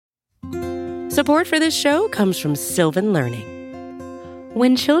Support for this show comes from Sylvan Learning.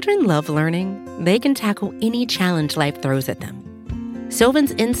 When children love learning, they can tackle any challenge life throws at them.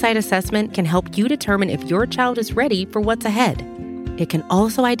 Sylvan's Insight Assessment can help you determine if your child is ready for what's ahead. It can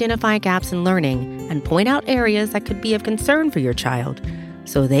also identify gaps in learning and point out areas that could be of concern for your child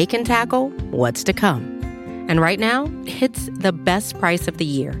so they can tackle what's to come. And right now, it's the best price of the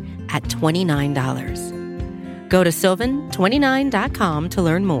year at $29. Go to sylvan29.com to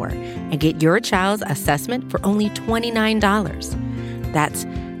learn more and get your child's assessment for only $29. That's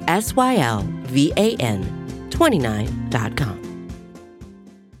SYLVAN 29.com.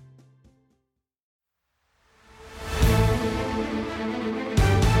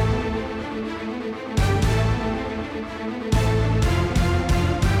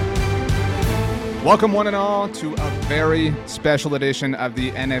 Welcome one and all to a very special edition of the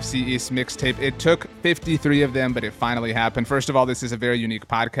NFC East Mixtape. It took 53 of them, but it finally happened. First of all, this is a very unique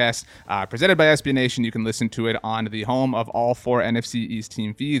podcast presented by SB Nation. You can listen to it on the home of all four NFC East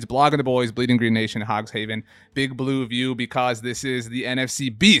team feeds, Blogging the Boys, Bleeding Green Nation, Hogs Haven, Big Blue View, because this is the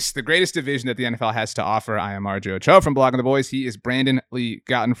NFC Beast, the greatest division that the NFL has to offer. I am RJ Ochoa from Blogging the Boys. He is Brandon Lee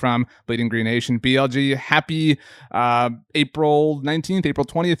Gotten from Bleeding Green Nation. BLG, happy April 19th, April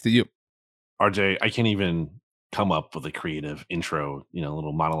 20th to you. RJ, I can't even come up with a creative intro,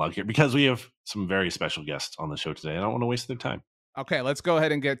 little monologue here because we have some very special guests on the show today. I don't want to waste their time. Okay, let's go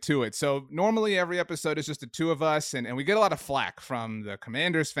ahead and get to it. So normally every episode is just the two of us, and we get a lot of flack from the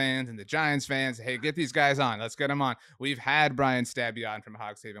Commanders fans and the Giants fans. Hey, get these guys on. Let's get them on. We've had Brian Stabby on from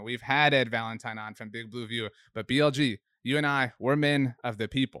Hogs Haven. We've had Ed Valentine on from Big Blue View. But BLG, you and I, we're men of the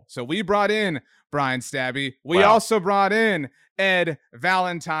people. So we brought in Brian Stabby. We also brought in Ed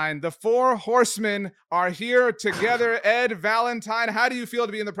Valentine. The four horsemen are here together. Ed Valentine, how do you feel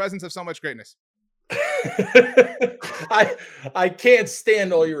to be in the presence of so much greatness? I can't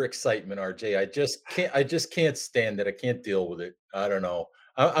stand all your excitement, RJ. I just can't stand it. I can't deal with it. I don't know.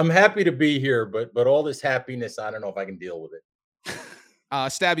 I'm happy to be here, but all this happiness, I don't know if I can deal with it.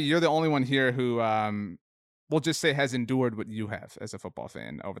 Stabby, you're the only one here who we'll just say has endured what you have as a football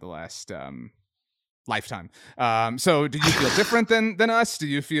fan over the last lifetime. So do you feel different than us? Do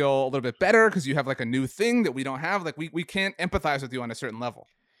you feel a little bit better because you have like a new thing that we don't have? Like we can't empathize with you on a certain level.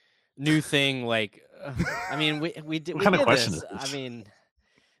 New thing, like I mean, we did. What kind of question this. is this? I mean,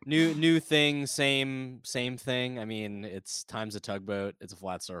 new thing, same thing. I mean, it's time's a tugboat. It's a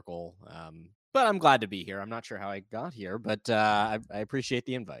flat circle. But I'm glad to be here. I'm not sure how I got here, but I appreciate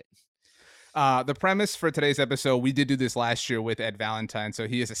the invite. The premise for today's episode, we did do this last year with Ed Valentine, so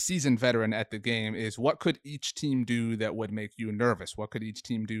he is a seasoned veteran at the game, is what could each team do that would make you nervous? What could each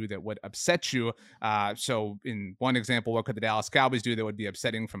team do that would upset you? So in one example, what could the Dallas Cowboys do that would be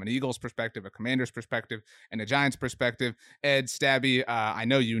upsetting from an Eagles perspective, a Commanders perspective, and a Giants perspective? Ed, Stabby, I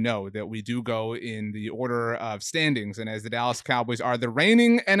know you know that we do go in the order of standings, and as the Dallas Cowboys are the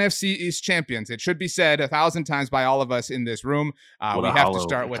reigning NFC East champions, it should be said 1,000 times by all of us in this room, we have to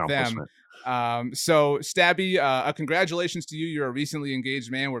start with them. So Stabby, congratulations to you. You're a recently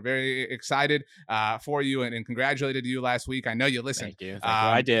engaged man. We're very excited for you and congratulated you last week. I know you listened. Thank you.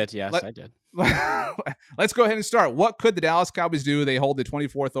 I did. Yes, I did. Let's go ahead and start. What could the Dallas Cowboys do? They hold the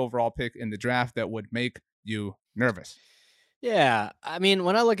 24th overall pick in the draft that would make you nervous. Yeah. I mean,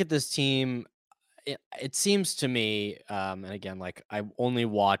 when I look at this team, it seems to me, and again, like I only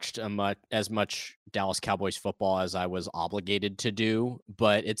watched as much Dallas Cowboys football as I was obligated to do,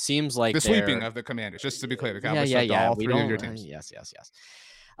 but it seems like the sweeping of the Commanders. Just to be clear, the Cowboys swept all three of your teams. Yes.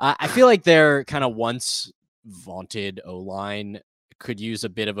 I feel like their kind of once vaunted O-line could use a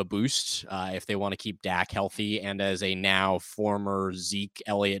bit of a boost if they want to keep Dak healthy. And as a now former Zeke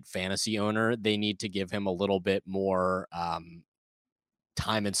Elliott fantasy owner, they need to give him a little bit more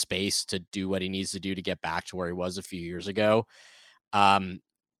time and space to do what he needs to do to get back to where he was a few years ago.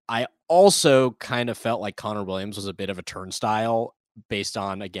 I also kind of felt like Connor Williams was a bit of a turnstile based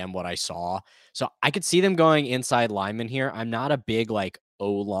on, again, what I saw. So I could see them going inside lineman here. I'm not a big like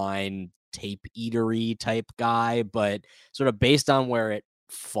O-line tape eatery type guy, but sort of based on where it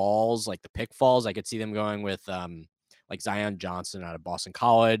falls, like the pick falls, I could see them going with like Zion Johnson out of Boston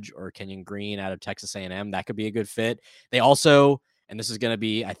College or Kenyon Green out of Texas A&M. That could be a good fit. They also, and this is going to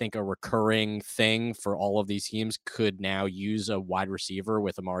be, I think, a recurring thing for all of these teams, could now use a wide receiver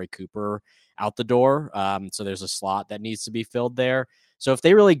with Amari Cooper out the door. So there's a slot that needs to be filled there. So if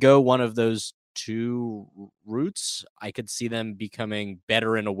they really go one of those two routes, I could see them becoming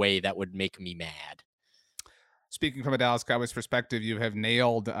better in a way that would make me mad. Speaking from a Dallas Cowboys perspective, you have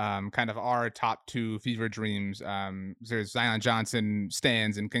nailed kind of our top two fever dreams. There's Zion Johnson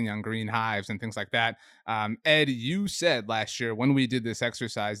stands and Kenyon Green hives and things like that. Ed, you said last year when we did this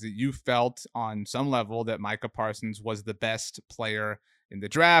exercise that you felt on some level that Micah Parsons was the best player in the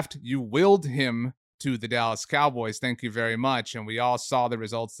draft. You willed him to the Dallas Cowboys. Thank you very much. And we all saw the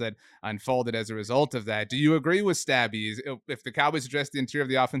results that unfolded as a result of that. Do you agree with Stabby? If the Cowboys address the interior of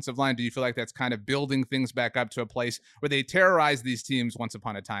the offensive line, do you feel like that's kind of building things back up to a place where they terrorized these teams once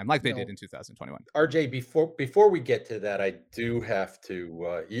upon a time, like they did in 2021? RJ, before we get to that, I do have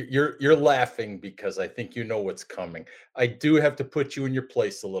to. You're laughing because I think you know what's coming. I do have to put you in your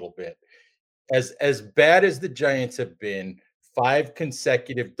place a little bit. As bad as the Giants have been, 5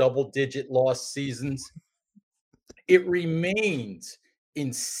 consecutive double-digit loss seasons, it remains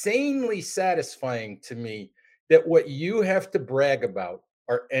insanely satisfying to me that what you have to brag about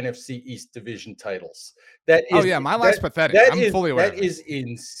are NFC East division titles. That is, my life's pathetic. I'm fully aware. That is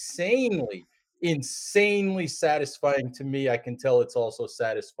insanely satisfying to me. I can tell it's also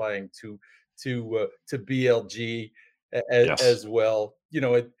satisfying to BLG as well. You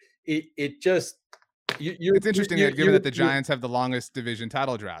know, it just. It's interesting given that the Giants have the longest division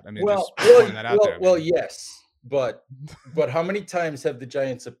title drought. I mean, yes, but how many times have the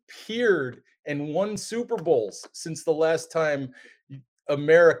Giants appeared and won Super Bowls since the last time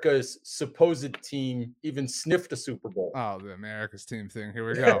America's supposed team even sniffed a Super Bowl? Oh, the America's team thing. Here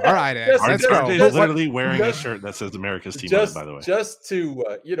we go. All right, Ed. Let's go. Literally wearing a shirt that says America's team on it, by the way. Just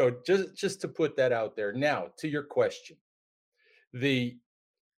to put that out there. Now, to your question, the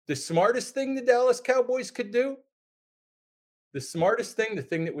smartest thing the Dallas Cowboys could do, the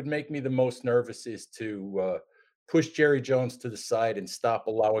thing that would make me the most nervous is to push Jerry Jones to the side and stop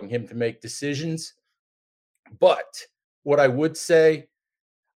allowing him to make decisions. But what I would say,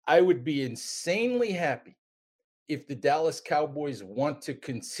 I would be insanely happy if the Dallas Cowboys want to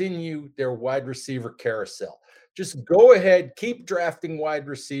continue their wide receiver carousel. Just go ahead, keep drafting wide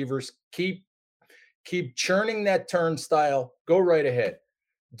receivers, keep churning that turnstile, go right ahead.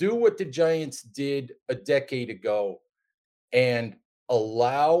 Do what the Giants did a decade ago and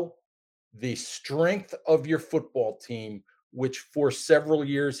allow the strength of your football team, which for several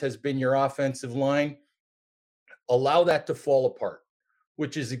years has been your offensive line, allow that to fall apart,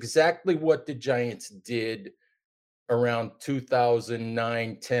 which is exactly what the Giants did around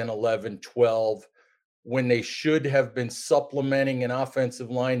 2009, 10, 11, 12, when they should have been supplementing an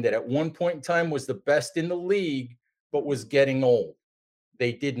offensive line that at one point in time was the best in the league, but was getting old.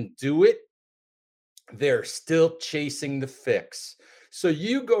 They didn't do it. They're still chasing the fix. So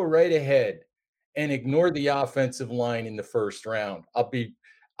you go right ahead and ignore the offensive line in the first round. I'll be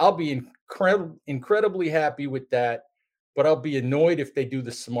incredibly happy with that, but I'll be annoyed if they do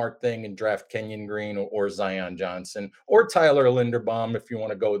the smart thing and draft Kenyon Green or Zion Johnson or Tyler Linderbaum, if you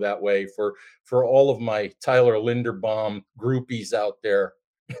want to go that way, for all of my Tyler Linderbaum groupies out there.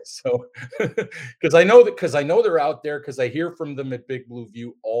 So, because I know they're out there, because I hear from them at Big Blue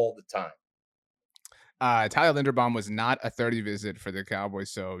View all the time. Tyler Linderbaum was not a 30 visit for the Cowboys,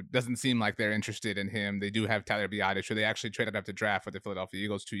 so it doesn't seem like they're interested in him. They do have Tyler Biadasz, who they actually traded up to draft with the Philadelphia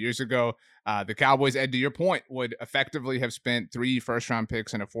Eagles 2 years ago. The Cowboys, Ed, to your point, would effectively have spent 3 first-round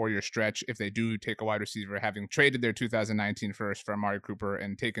picks in a 4-year stretch if they do take a wide receiver, having traded their 2019 first for Amari Cooper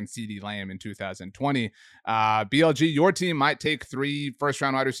and taken CeeDee Lamb in 2020. BLG, your team might take 3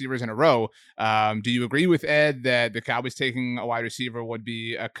 first-round wide receivers in a row. Do you agree with Ed that the Cowboys taking a wide receiver would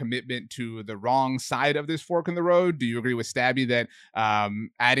be a commitment to the wrong side of this fork in the road? Do you agree with Stabby that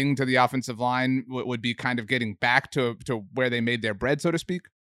adding to the offensive line would be kind of getting back to where they made their bread, so to speak?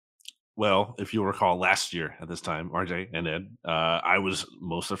 Well, if you recall last year at this time, RJ and Ed, I was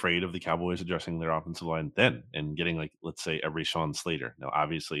most afraid of the Cowboys addressing their offensive line then and getting, like, let's say, a Rashawn Slater. Now,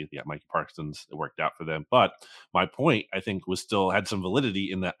 obviously, Micah Parsons, it worked out for them. But my point, I think, was still had some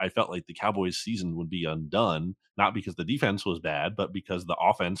validity in that I felt like the Cowboys season would be undone, not because the defense was bad, but because the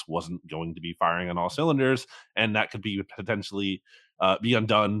offense wasn't going to be firing on all cylinders. And that could be potentially be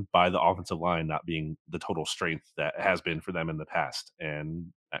undone by the offensive line not being the total strength that has been for them in the past.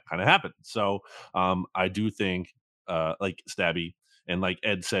 And that kind of happened. So I do think, like Stabby and like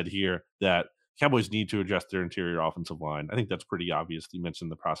Ed said here, that Cowboys need to address their interior offensive line. I think that's pretty obvious. You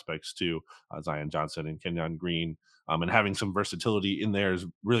mentioned the prospects too, Zion Johnson and Kenyon Green. And having some versatility in there is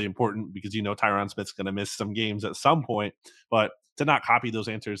really important because, Tyron Smith's going to miss some games at some point. But to not copy those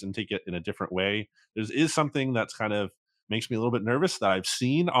answers and take it in a different way, there is something that's kind of makes me a little bit nervous that I've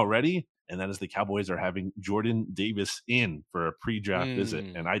seen already and that is the Cowboys are having Jordan Davis in for a pre-draft visit.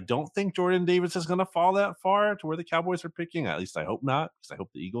 And I don't think Jordan Davis is going to fall that far to where the Cowboys are picking. At least I hope not, because I hope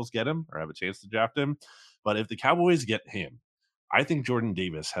the Eagles get him or have a chance to draft him. But if the Cowboys get him, I think Jordan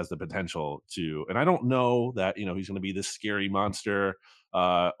Davis has the potential to, and I don't know that, he's going to be this scary monster.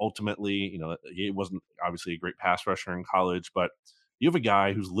 Ultimately, he wasn't obviously a great pass rusher in college, but you have a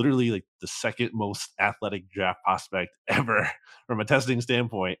guy who's literally like the second most athletic draft prospect ever from a testing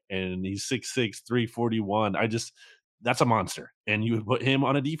standpoint, and he's 6'6", 341. That's a monster. And you would put him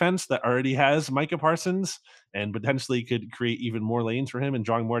on a defense that already has Micah Parsons and potentially could create even more lanes for him and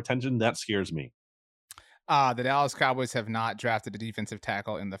drawing more attention. That scares me. The Dallas Cowboys have not drafted a defensive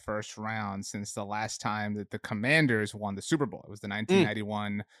tackle in the first round since the last time that the Commanders won the Super Bowl. It was the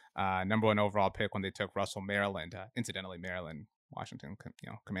 1991 number 1 overall pick when they took Russell Maryland. Incidentally, Maryland, Washington,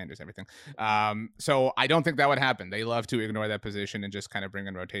 Commanders, everything. So I don't think that would happen. They love to ignore that position and just kind of bring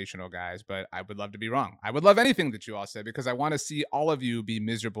in rotational guys, but I would love to be wrong. I would love anything that you all said, because I want to see all of you be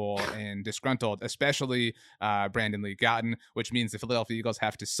miserable and disgruntled, especially Brandon Lee Gowton, which means the Philadelphia Eagles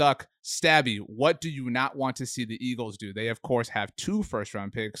have to suck. Stabby, what do you not want to see the Eagles do? They, of course, have 2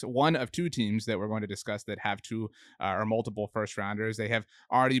 first-round picks, one of 2 teams that we're going to discuss that have 2 or multiple first-rounders. They have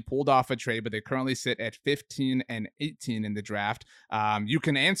already pulled off a trade, but they currently sit at 15 and 18 in the draft. You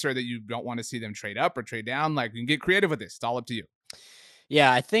can answer that you don't want to see them trade up or trade down. Like, you can get creative with this. It's all up to you.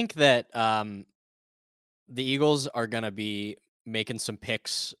 Yeah, I think that the Eagles are going to be making some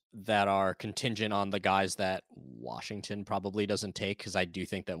picks that are contingent on the guys that Washington probably doesn't take, because I do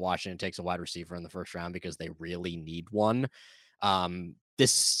think that Washington takes a wide receiver in the first round because they really need one.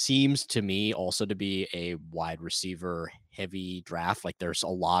 This seems to me also to be a wide receiver heavy draft. Like, there's a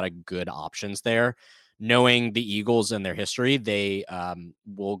lot of good options there. Knowing the Eagles and their history, they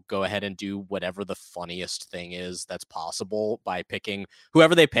will go ahead and do whatever the funniest thing is that's possible by picking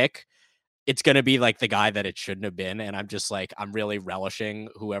whoever they pick. It's going to be like the guy that it shouldn't have been. And I'm just like, I'm really relishing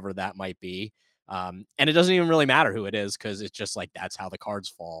whoever that might be. And it doesn't even really matter who it is, because it's just like, that's how the cards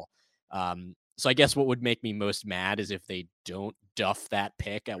fall. So I guess what would make me most mad is if they don't duff that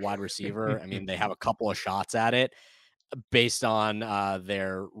pick at wide receiver. I mean, they have a couple of shots at it based on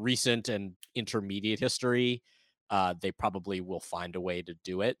their recent and intermediate history. They probably will find a way to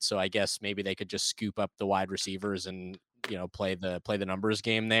do it. So I guess maybe they could just scoop up the wide receivers and, play the numbers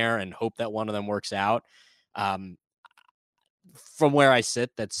game there and hope that one of them works out. From where I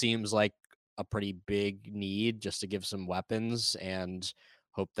sit, that seems like a pretty big need, just to give some weapons and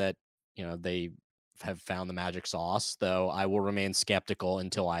hope that, they have found the magic sauce, though I will remain skeptical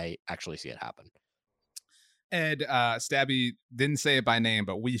until I actually see it happen. Ed, Stabby didn't say it by name,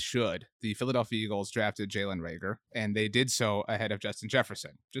 but we should. The Philadelphia Eagles drafted Jalen Reagor, and they did so ahead of Justin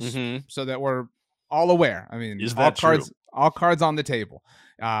Jefferson, just so that we're all aware. I mean, all cards on the table.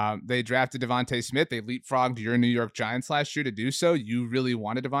 They drafted Devontae Smith. They leapfrogged your New York Giants last year to do so. You really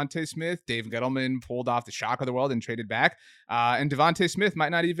wanted Devontae Smith. Dave Gettleman pulled off the shock of the world and traded back. And Devontae Smith might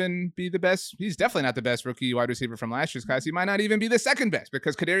not even be the best. He's definitely not the best rookie wide receiver from last year's class. He might not even be the second best,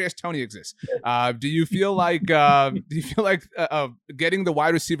 because Kadarius Toney exists. Do you feel like getting the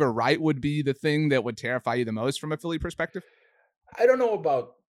wide receiver right would be the thing that would terrify you the most from a Philly perspective? I don't know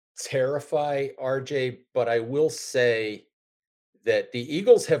about terrify, RJ, but I will say that the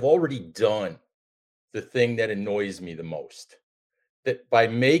Eagles have already done the thing that annoys me the most. That by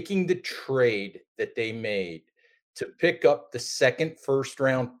making the trade that they made to pick up the second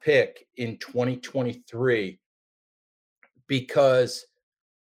first-round pick in 2023, because,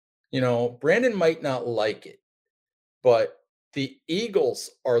 Brandon might not like it, but the Eagles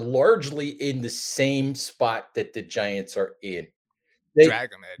are largely in the same spot that the Giants are in.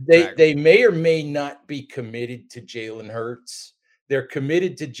 They may or may not be committed to Jalen Hurts. They're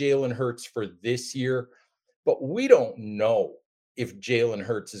committed to Jalen Hurts for this year, but we don't know if Jalen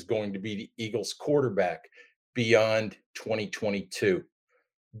Hurts is going to be the Eagles quarterback beyond 2022.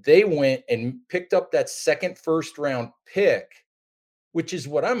 They went and picked up that second first-round pick, which is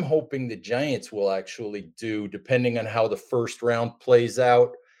what I'm hoping the Giants will actually do, depending on how the first round plays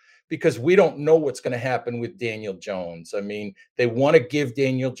out, because we don't know what's going to happen with Daniel Jones. I mean, they want to give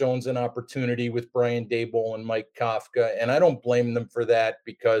Daniel Jones an opportunity with Brian Daboll and Mike Kafka, and I don't blame them for that,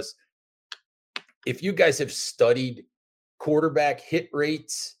 because if you guys have studied quarterback hit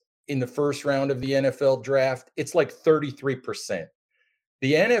rates in the first round of the NFL draft, it's like 33%.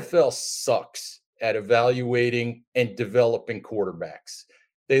 The NFL sucks at evaluating and developing quarterbacks.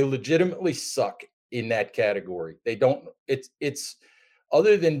 They legitimately suck in that category. They don't, it's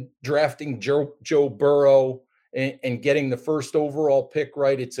other than drafting Joe Burrow and getting the first overall pick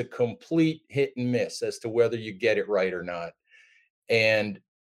right, it's a complete hit and miss as to whether you get it right or not. And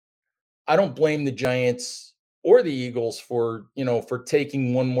I don't blame the Giants or the Eagles for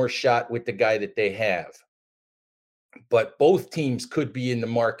taking one more shot with the guy that they have. But both teams could be in the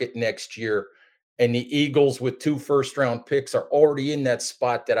market next year. And the Eagles with 2 first-round picks are already in that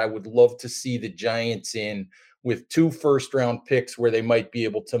spot that I would love to see the Giants in, with 2 first-round picks where they might be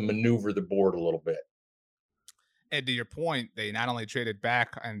able to maneuver the board a little bit. And to your point, they not only traded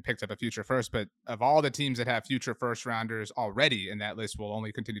back and picked up a future first, but of all the teams that have future first rounders already, and that list will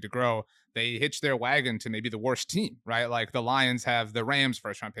only continue to grow, they hitched their wagon to maybe the worst team, right? Like the Lions have the Rams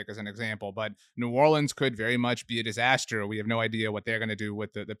first round pick as an example, but New Orleans could very much be a disaster. We have no idea what they're going to do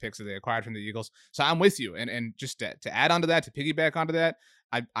with the picks that they acquired from the Eagles. So I'm with you. And just to add on to that, to piggyback onto that,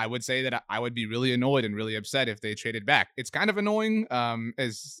 I would say that I would be really annoyed and really upset if they traded back. It's kind of annoying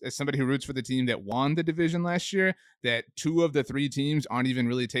as somebody who roots for the team that won the division last year, that 2 of the 3 teams aren't even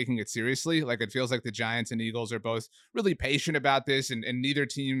really taking it seriously. Like it feels like the Giants and Eagles are both really patient about this, and neither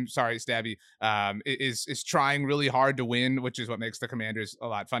team, sorry, Stabby, is trying really hard to win, which is what makes the Commanders a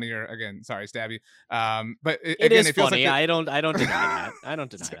lot funnier. Again, sorry, Stabby. But it is funny. Like I don't deny that. I don't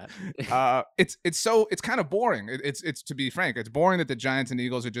deny that. It's kind of boring. It's to be frank, it's boring that the Giants and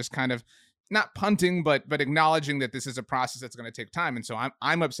Eagles are just kind of not punting, but acknowledging that this is a process that's going to take time. And so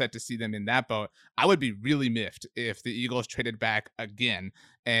I'm upset to see them in that boat. I would be really miffed if the Eagles traded back again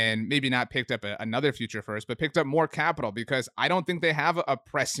and maybe not picked up another future first, but picked up more capital, because I don't think they have a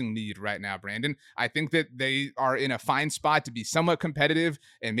pressing need right now, Brandon. I think that they are in a fine spot to be somewhat competitive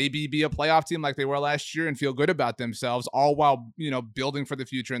and maybe be a playoff team like they were last year and feel good about themselves, all while, building for the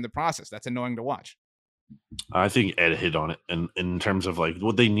future in the process. That's annoying to watch. I think Ed hit on it. And in terms of like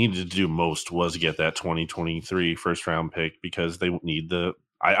what they needed to do most was get that 2023 first round pick, because they need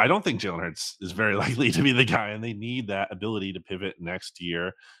I don't think Jalen Hurts is very likely to be the guy, and they need that ability to pivot next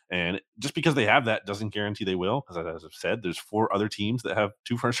year. And just because they have that doesn't guarantee they will, because as I've said, there's 4 other teams that have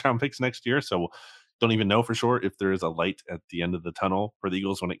 2 first round picks next year. So don't even know for sure if there is a light at the end of the tunnel for the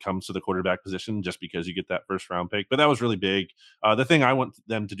Eagles when it comes to the quarterback position, just because you get that first round pick. But that was really big. The thing I want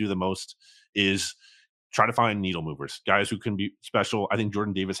them to do the most is try to find needle movers, guys who can be special. I think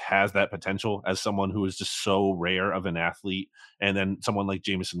Jordan Davis has that potential as someone who is just so rare of an athlete. And then someone like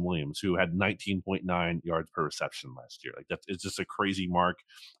Jameson Williams, who had 19.9 yards per reception last year. Like that is just a crazy mark.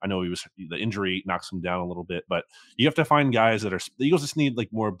 I know the injury knocks him down a little bit, but you have to find guys the Eagles just need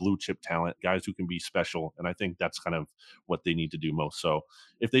like more blue chip talent, guys who can be special. And I think that's kind of what they need to do most. So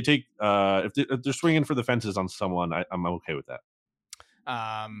if they take, if they're swinging for the fences on someone, I'm okay with that.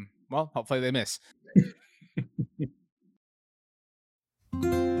 Well, hopefully they miss.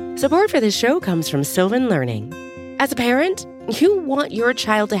 Support for this show comes from Sylvan Learning. As a parent, you want your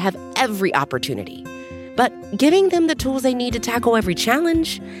child to have every opportunity, but giving them the tools they need to tackle every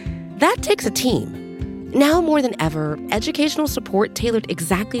challenge, that takes a team. Now more than ever, educational support tailored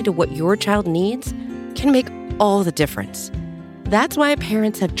exactly to what your child needs can make all the difference. That's why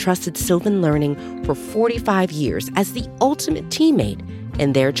parents have trusted Sylvan Learning for 45 years as the ultimate teammate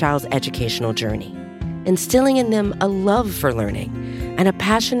in their child's educational journey, instilling in them a love for learning and a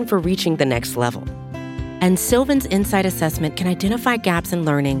passion for reaching the next level. And Sylvan's Insight Assessment can identify gaps in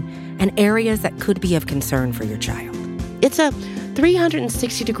learning and areas that could be of concern for your child. It's a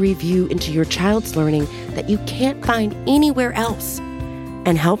 360-degree view into your child's learning that you can't find anywhere else,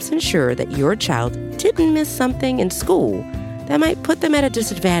 and helps ensure that your child didn't miss something in school that might put them at a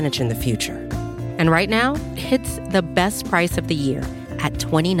disadvantage in the future. And right now, it's the best price of the year at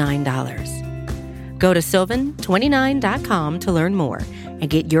 $29. Go to sylvan29.com to learn more and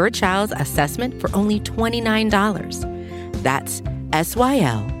get your child's assessment for only $29. That's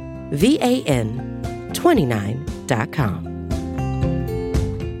SYLVAN 29.com.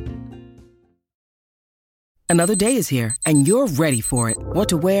 Another day is here, and you're ready for it. What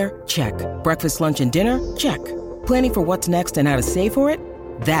to wear? Check. Breakfast, lunch, and dinner? Check. Planning for what's next and how to save for it?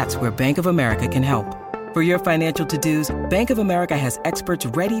 That's where Bank of America can help. For your financial to-dos, Bank of America has experts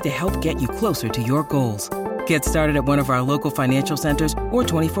ready to help get you closer to your goals. Get started at one of our local financial centers or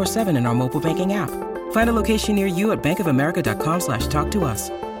 24/7 in our mobile banking app. Find a location near you at bankofamerica.com/talktous.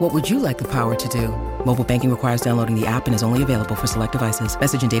 What would you like the power to do? Mobile banking requires downloading the app and is only available for select devices.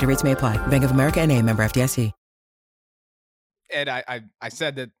 Message and data rates may apply. Bank of America NA, member FDIC. Ed, I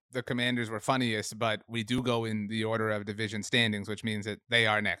said that the Commanders were funniest, but we do go in the order of division standings, which means that they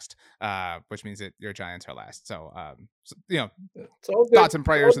are next, which means that your Giants are last. So, thoughts and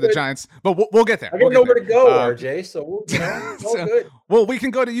prayers to the Giants, but we'll get there. I don't know where to go, RJ. So, it's all good. Well, we can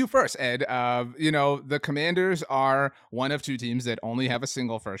go to you first, Ed. The Commanders are one of 2 teams that only have a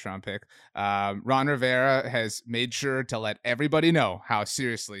single first-round pick. Ron Rivera has made sure to let everybody know how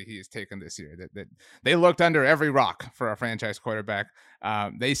seriously he is taken this year. That they looked under every rock for a franchise quarterback.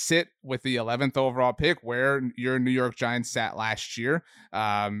 They sit with the 11th overall pick where your New York Giants sat last year.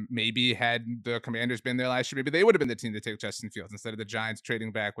 Maybe had the Commanders been there last year, maybe they would have been the team to take Justin Fields instead of the Giants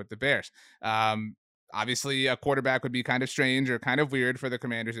trading back with the Bears. Obviously, a quarterback would be kind of strange or kind of weird for the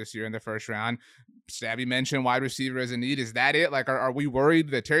Commanders this year in the first round. Stabby mentioned wide receiver as a need. Is that it? Like, are we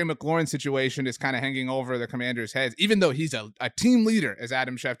worried the Terry McLaurin situation is kind of hanging over the Commanders' heads, even though he's a team leader, as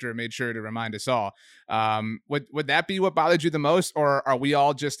Adam Schefter made sure to remind us all? Would that be what bothered you the most, or are we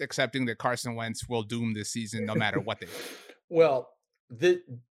all just accepting that Carson Wentz will doom this season no matter what they do? Well,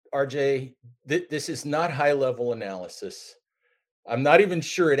 RJ, this is not high-level analysis. I'm not even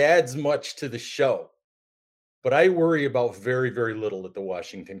sure it adds much to the show. But I worry about very, very little that the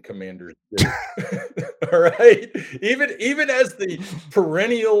Washington Commanders do. All right. Even as the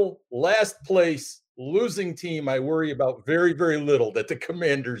perennial last place losing team, I worry about very, very little that the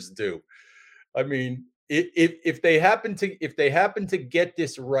Commanders do. I mean, if they happen to get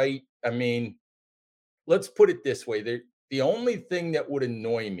this right, I mean, let's put it this way. The only thing that would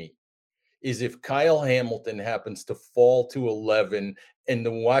annoy me is if Kyle Hamilton happens to fall to 11 and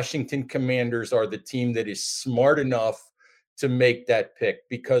the Washington Commanders are the team that is smart enough to make that pick.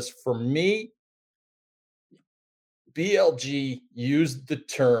 Because for me, BLG used the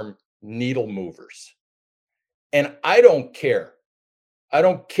term needle movers. And I don't care. I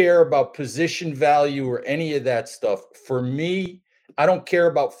don't care about position value or any of that stuff. For me, I don't care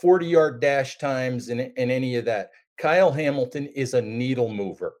about 40-yard dash times and any of that. Kyle Hamilton is a needle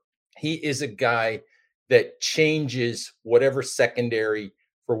mover. He is a guy that changes whatever secondary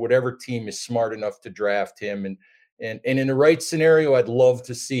for whatever team is smart enough to draft him. And in the right scenario, I'd love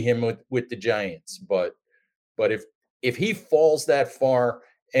to see him with the Giants. But if he falls that far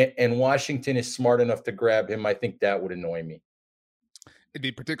and Washington is smart enough to grab him, I think that would annoy me. It'd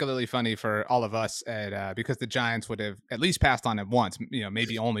be particularly funny for all of us because the Giants would have at least passed on it once,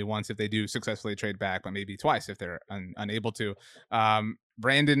 maybe only once if they do successfully trade back, but maybe twice if they're unable to.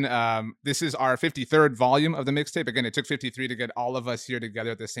 Brandon, this is our 53rd volume of the mixtape. Again, it took 53 to get all of us here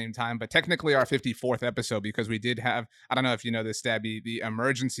together at the same time, but technically our 54th episode because we did have, I don't know if you know this, Stabby, the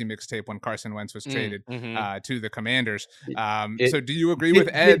emergency mixtape when Carson Wentz was traded to the Commanders. So do you agree with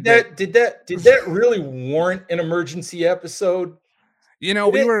Ed? Did that really warrant an emergency episode? We had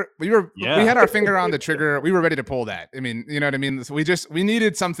our finger on the trigger. We were ready to pull that. I mean, you know what I mean? So we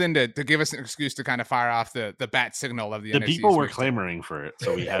needed something to give us an excuse to kind of fire off the bat signal of the NFC. People were clamoring for it,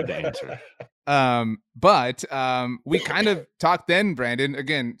 so we had to answer. But we kind of talked then, Brandon,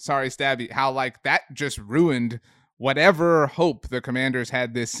 again, sorry, Stabby, how like that just ruined whatever hope the Commanders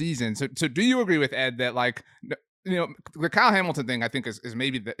had this season. So do you agree with Ed that like, the Kyle Hamilton thing, I think is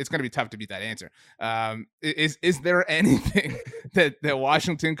maybe it's going to be tough to beat that answer. Is there anything that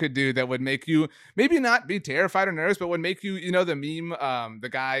Washington could do that would make you maybe not be terrified or nervous, but would make you, the meme, the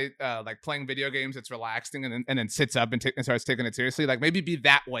guy like playing video games that's relaxing and then sits up and starts taking it seriously, like maybe be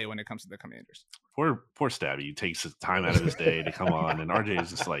that way when it comes to the Commanders? Poor Stabby. He takes his time out of his day to come on, and RJ is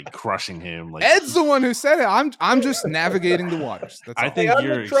just like crushing him. Like Ed's the one who said it. I'm just navigating the waters. I think I'm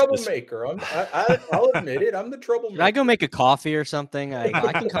the troublemaker. I'll admit it. I'm the troublemaker. Can I go make a coffee or something?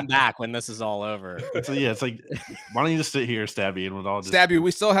 I can come back when this is all over. So yeah, it's like, why don't you just sit here, Stabby, and we'll all just Stabby.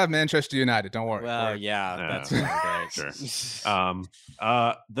 We still have Manchester United. Don't worry. Well, yeah, that's great. Sure.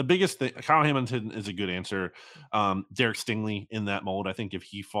 The biggest thing, Kyle Hamilton is a good answer. Derek Stingley in that mold. I think if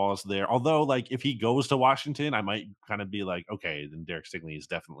he falls there, although like if he goes to Washington, I might kind of be like, okay, then Derek Stingley is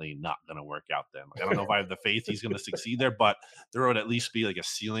definitely not going to work out then. Like, I don't know if I have the faith he's going to succeed there, but there would at least be like a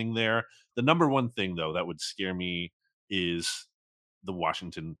ceiling there. The number one thing though that would scare me is the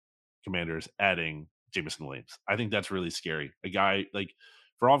Washington Commanders adding Jameson Williams. I think that's really scary. A guy like,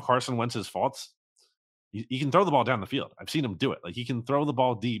 for all of Carson Wentz's faults, he can throw the ball down the field. I've seen him do it. Like he can throw the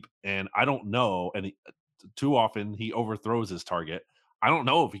ball deep, and I don't know. And too often he overthrows his target. I don't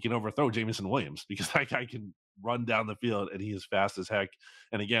know if he can overthrow Jameson Williams because that guy can run down the field and he is fast as heck.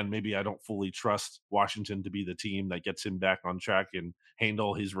 And again, maybe I don't fully trust Washington to be the team that gets him back on track and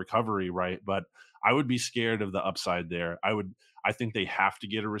handle his recovery right. But I would be scared of the upside there. I think they have to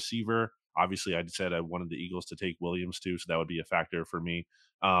get a receiver. Obviously, I said I wanted the Eagles to take Williams too, so that would be a factor for me.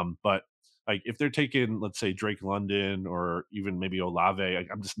 But like if they're taking, let's say, Drake London or even maybe Olave,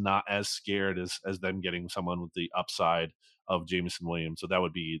 I'm just not as scared as them getting someone with the upside of Jameson Williams. So that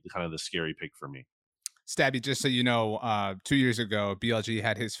would be kind of the scary pick for me. Stabby, just so you know, 2 years ago, BLG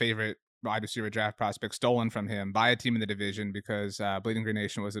had his favorite wide receiver draft prospect stolen from him by a team in the division because Bleeding Green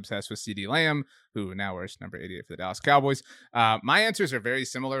Nation was obsessed with CeeDee Lamb, who now wears number 88 for the Dallas Cowboys. My answers are very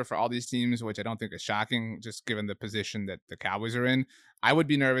similar for all these teams, which I don't think is shocking, just given the position that the Cowboys are in. I would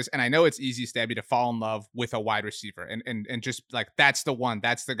be nervous, and I know it's easy, Stabby, to fall in love with a wide receiver, and just like that's the one,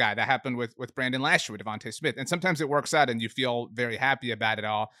 that's the guy. That happened with Brandon last year with Devontae Smith, and sometimes it works out, and you feel very happy about it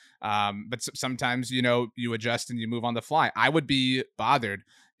all. But sometimes you adjust and you move on the fly. I would be bothered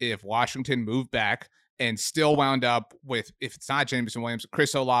if Washington moved back and still wound up with, if it's not Jameson Williams,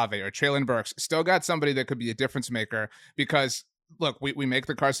 Chris Olave or Treylon Burks, still got somebody that could be a difference maker. Because look, we make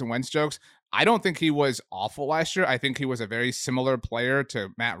the Carson Wentz jokes. I don't think he was awful last year. I think he was a very similar player to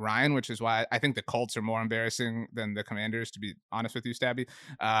Matt Ryan, which is why I think the Colts are more embarrassing than the Commanders, to be honest with you, Stabby,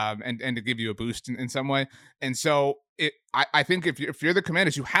 and to give you a boost in some way. And so I think if you're the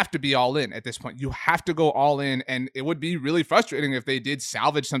Commanders, you have to be all in at this point. You have to go all in, and it would be really frustrating if they did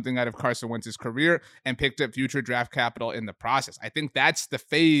salvage something out of Carson Wentz's career and picked up future draft capital in the process. I think that's the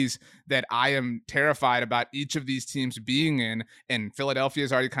phase that I am terrified about each of these teams being in, and Philadelphia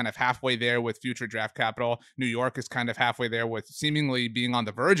is already kind of halfway there with future draft capital. New York is kind of halfway there with seemingly being on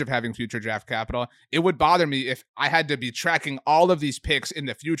the verge of having future draft capital. It would bother me if I had to be tracking all of these picks in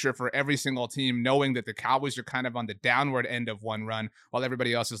the future for every single team, knowing that the Cowboys are kind of on the downward end of one run while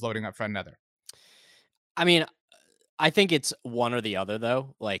everybody else is loading up for another. I mean, I think it's one or the other,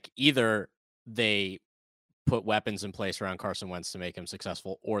 though. Like, either they put weapons in place around Carson Wentz to make him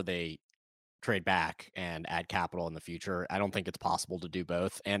successful, or they trade back and add capital in the future. I don't think it's possible to do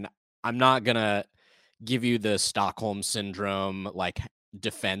both. And I'm not going to give you the Stockholm syndrome, like,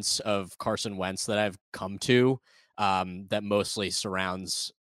 defense of Carson Wentz that I've come to, that mostly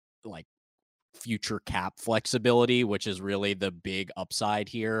surrounds, like, future cap flexibility, which is really the big upside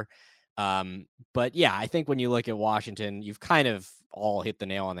here. But yeah, I think when you look at Washington, you've kind of all hit the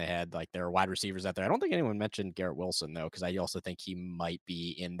nail on the head. Like, there are wide receivers out there. I don't think anyone mentioned Garrett Wilson, though, because I also think he might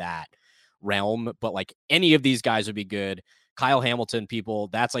be in that realm. But like, any of these guys would be good. Kyle Hamilton, people,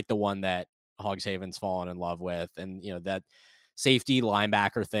 that's like the one that Hogs Haven's fallen in love with. And, that safety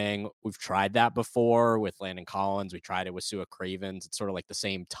linebacker thing, we've tried that before with Landon Collins. We tried it with Sua Cravens. It's sort of like the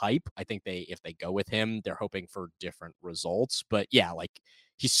same type. I think if they go with him, they're hoping for different results. But yeah, like,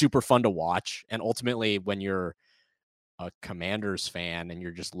 he's super fun to watch. And ultimately, when you're a Commanders fan and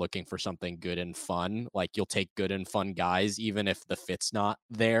you're just looking for something good and fun, like, you'll take good and fun guys, even if the fit's not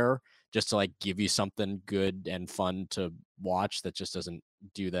there, just to like give you something good and fun to watch that just doesn't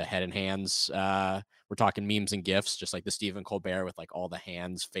do the head and hands. We're talking memes and GIFs, just like the Stephen Colbert with like all the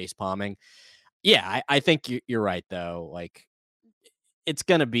hands face palming. Yeah, I think you're right, though. Like, it's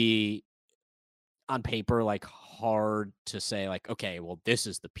going to be on paper, like, hard to say, like, okay, well, this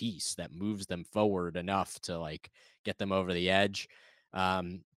is the piece that moves them forward enough to like get them over the edge.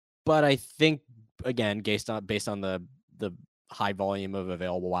 But I think, again, based on the high volume of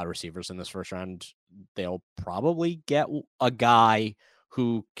available wide receivers in this first round, they'll probably get a guy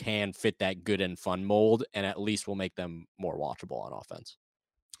who can fit that good and fun mold, and at least will make them more watchable on offense.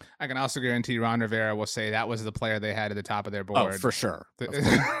 I can also guarantee Ron Rivera will say that was the player they had at the top of their board. Oh, for sure.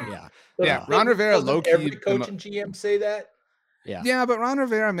 Yeah. Yeah. Ron Rivera, low key. Every coach and GM say that. Yeah. Yeah, but Ron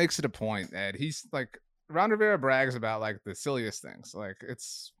Rivera makes it a point, Ed. He's like, Ron Rivera brags about like the silliest things. Like,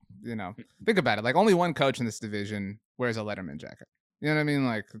 it's, think about it. Like, only one coach in this division wears a Letterman jacket. You know what I mean?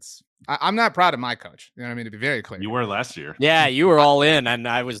 Like, I'm not proud of my coach. You know what I mean? To be very clear. You were last year. Yeah, you were all in, and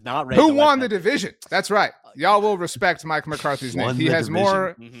I was not ready. Who won the division? That's right. Y'all will respect Mike McCarthy's name. He has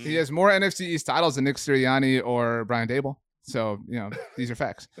more. Mm-hmm. He has more NFC East titles than Nick Sirianni or Brian Daboll. So these are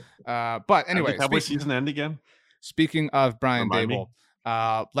facts. But anyway, Cowboy season end again. Speaking of Brian Daboll,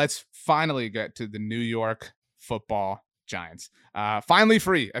 let's finally get to the New York Football Giants. Finally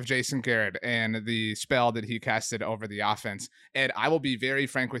free of Jason Garrett and the spell that he casted over the offense. And I will be very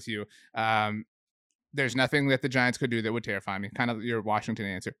frank with you. There's nothing that the Giants could do that would terrify me. Kind of your Washington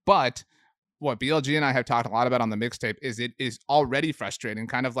answer. But what BLG and I have talked a lot about on the mixtape is it is already frustrating,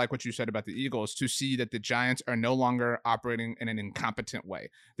 kind of like what you said about the Eagles, to see that the Giants are no longer operating in an incompetent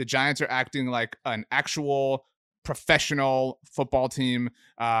way. The Giants are acting like an actual professional football team,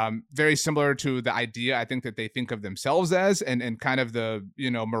 very similar to the idea I think that they think of themselves as, and kind of the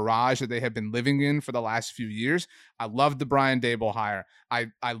mirage that they have been living in for the last few years. I love the Brian Daboll hire. I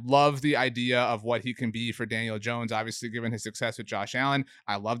love the idea of what he can be for Daniel Jones, obviously given his success with Josh Allen.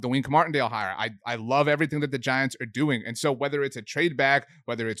 I love the Wink Martindale hire. I love everything that the Giants are doing. And so whether it's a trade back,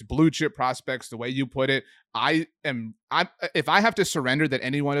 whether it's blue chip prospects, the way you put it, if I have to surrender that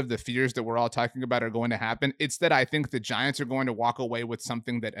any one of the fears that we're all talking about are going to happen, it's that I think the Giants are going to walk away with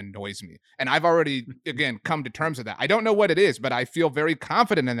something that annoys me. And I've already, again, come to terms with that. I don't know what it is, but I feel very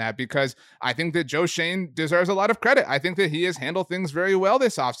confident in that because I think that Joe Schoen deserves a lot of credit. I think that he has handled things very well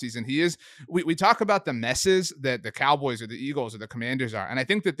this offseason. We talk about the messes that the Cowboys or the Eagles or the Commanders are, and I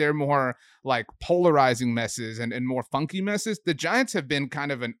think that they're more like polarizing messes and more funky messes. The Giants have been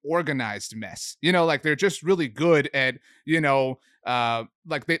kind of an organized mess. Like they're just really good at,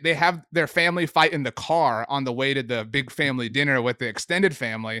 like they have their family fight in the car on the way to the big family dinner with the extended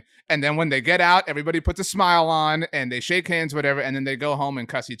family. And then when they get out, everybody puts a smile on and they shake hands, whatever. And then they go home and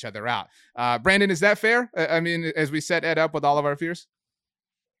cuss each other out. Brandon, is that fair? I mean, as we set Ed up with all of our fears?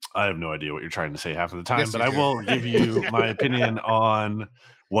 I have no idea what you're trying to say half of the time, Yes, but you I do. will give you my opinion on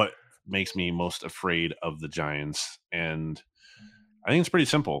what makes me most afraid of the Giants. And I think it's pretty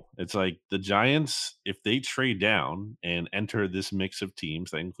simple. It's like the Giants, if they trade down and enter this mix of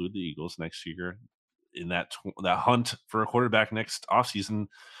teams that include the Eagles next year in that hunt for a quarterback next offseason,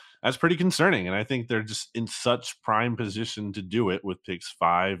 that's pretty concerning. And I think they're just in such prime position to do it with picks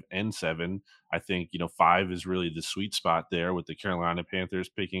 5 and 7. I think, 5 is really the sweet spot there with the Carolina Panthers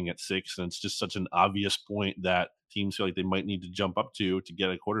picking at 6. And it's just such an obvious point that teams feel like they might need to jump up to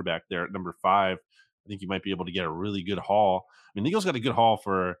get a quarterback there at number 5. I think you might be able to get a really good haul. I mean, the Eagles got a good haul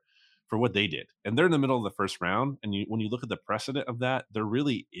for what they did, and they're in the middle of the first round. And when you look at the precedent of that, there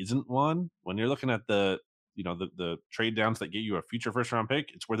really isn't one. When you're looking at the trade downs that get you a future first round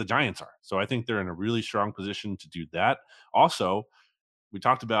pick, it's where the Giants are. So I think they're in a really strong position to do that. Also, Ed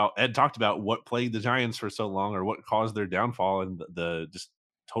talked about what plagued the Giants for so long, or what caused their downfall, and the just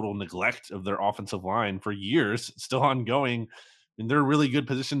total neglect of their offensive line for years, still ongoing. And they're a really good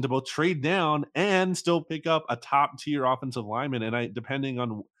position to both trade down and still pick up a top tier offensive lineman. And depending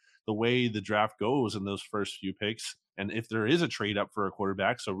on the way the draft goes in those first few picks, and if there is a trade up for a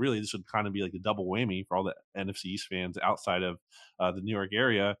quarterback, so really this would kind of be like a double whammy for all the NFC East fans outside of the New York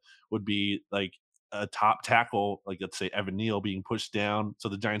area, would be like a top tackle, like let's say Evan Neal being pushed down. So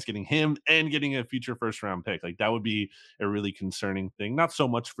the Giants getting him and getting a future first round pick. Like that would be a really concerning thing. Not so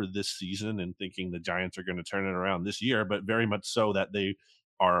much for this season and thinking the Giants are going to turn it around this year, but very much so that they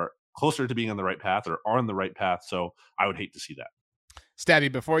are closer to being on the right path or are on the right path. So I would hate to see that. Stabby,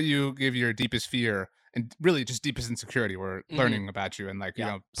 before you give your deepest fear and really just deepest insecurity, we're learning about you and like,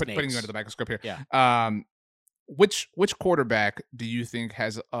 putting you under the microscope here. Yeah. Which quarterback do you think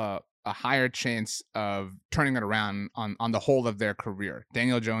has a higher chance of turning it around on the whole of their career,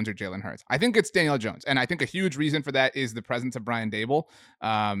 Daniel Jones or Jalen Hurts? I think it's Daniel Jones. And I think a huge reason for that is the presence of Brian Daboll.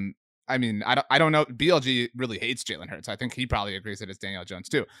 I mean, I don't know. BLG really hates Jalen Hurts. I think he probably agrees that it's Daniel Jones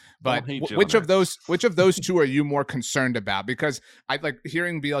too. But which of those two are you more concerned about? Because I like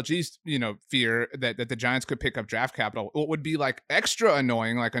hearing BLG's fear that the Giants could pick up draft capital. What would be like extra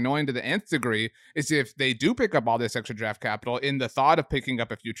annoying, like annoying to the nth degree, is if they do pick up all this extra draft capital in the thought of picking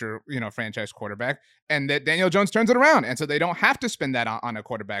up a future franchise quarterback, and that Daniel Jones turns it around, and so they don't have to spend that on a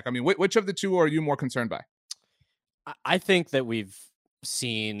quarterback. I mean, which of the two are you more concerned by? I think that we've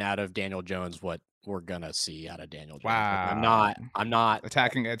seen out of Daniel Jones what we're gonna see out of Daniel Jones. Wow. Like, I'm not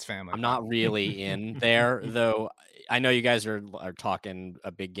attacking Ed's family. I'm not really in there, though. I know you guys are talking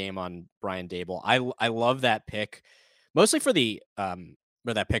a big game on Brian Daboll. I love that pick, mostly for the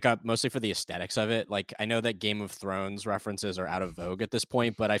mostly for the aesthetics of it. Like, I know that Game of Thrones references are out of vogue at this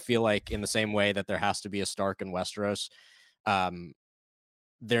point, but I feel like in the same way that there has to be a Stark in Westeros,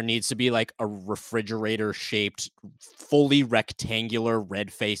 there needs to be like a refrigerator shaped, fully rectangular,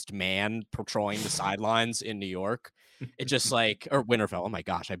 red faced man patrolling the sidelines in New York. It just like, or Winterfell. Oh my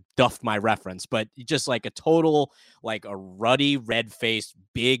gosh, I duffed my reference, but just like a total, like a ruddy, red faced,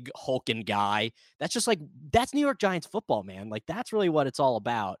 big hulking guy. That's just like, that's New York Giants football, man. Like that's really what it's all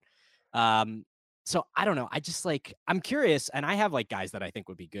about. So I don't know. I just like, I'm curious, and I have like guys that I think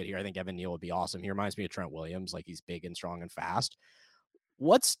would be good here. I think Evan Neal would be awesome. He reminds me of Trent Williams. Like he's big and strong and fast.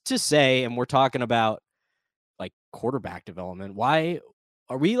 What's to say, and we're talking about like quarterback development, why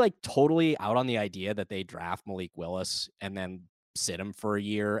are we like totally out on the idea that they draft Malik Willis and then sit him for a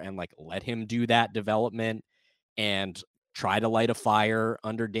year and like let him do that development and try to light a fire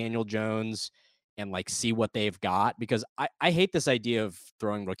under Daniel Jones and like see what they've got? Because I hate this idea of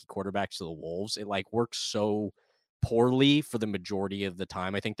throwing rookie quarterbacks to the wolves. It like works so poorly for the majority of the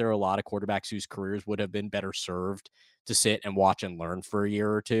time. I think there are a lot of quarterbacks whose careers would have been better served to sit and watch and learn for a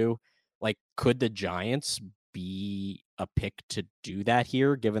year or two. Like, could the Giants be a pick to do that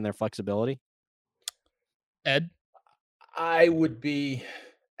here, given their flexibility? Ed? I would be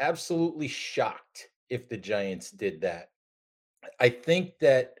absolutely shocked if the Giants did that. I think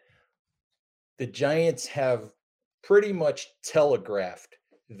that the Giants have pretty much telegraphed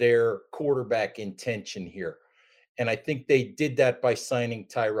their quarterback intention here. And I think they did that by signing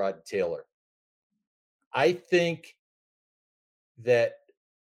Tyrod Taylor. I think that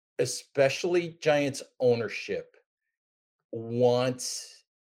especially Giants ownership wants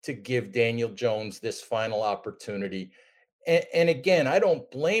to give Daniel Jones this final opportunity. And again, I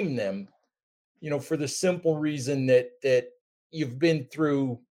don't blame them, for the simple reason that you've been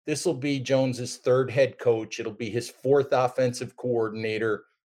through. This will be Jones's third head coach. It'll be his fourth offensive coordinator.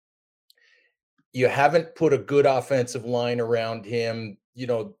 You haven't put a good offensive line around him.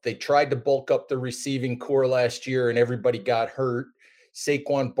 They tried to bulk up the receiving core last year and everybody got hurt.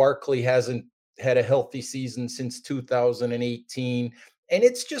 Saquon Barkley hasn't had a healthy season since 2018. And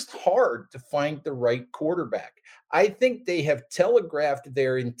it's just hard to find the right quarterback. I think they have telegraphed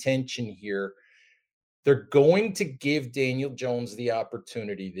their intention here. They're going to give Daniel Jones the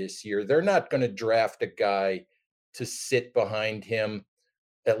opportunity this year. They're not going to draft a guy to sit behind him,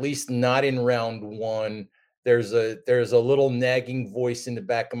 at least not in round one. There's a little nagging voice in the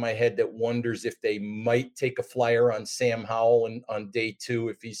back of my head that wonders if they might take a flyer on Sam Howell on day 2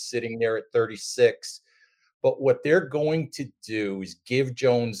 if he's sitting there at 36. But what they're going to do is give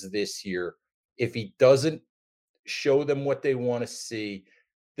Jones this year. If he doesn't show them what they want to see,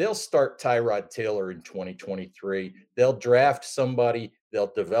 they'll start Tyrod Taylor in 2023. They'll draft somebody.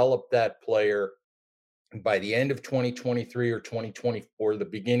 They'll develop that player. And by the end of 2023 or 2024, the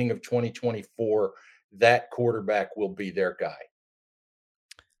beginning of 2024, that quarterback will be their guy.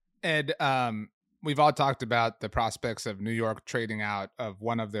 Ed, we've all talked about the prospects of New York trading out of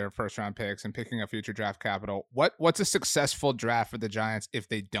one of their first round picks and picking up future draft capital. What's a successful draft for the Giants if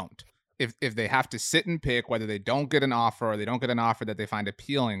they don't? If they have to sit and pick, whether they don't get an offer or they don't get an offer that they find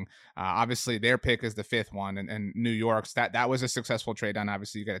appealing, obviously their pick is the 5th one, and New York's that was a successful trade down.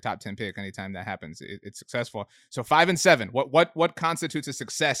 Obviously, you get a top 10 pick anytime that happens. It's successful. So 5 and 7. What constitutes a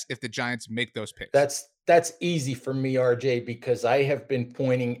success if the Giants make those picks? That's easy for me, RJ, because I have been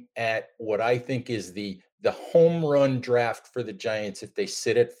pointing at what I think is the home run draft for the Giants if they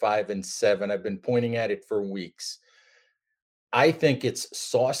sit at 5 and 7. I've been pointing at it for weeks. I think it's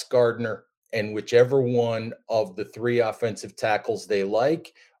Sauce Gardner and whichever one of the 3 offensive tackles they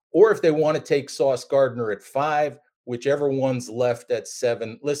like, or if they want to take Sauce Gardner at 5, whichever one's left at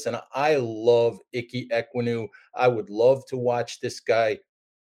 7. Listen, I love Ike Ekwonu. I would love to watch this guy,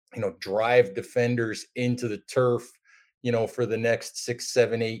 drive defenders into the turf, for the next 6,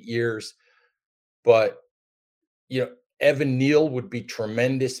 7, 8 years. But, Evan Neal would be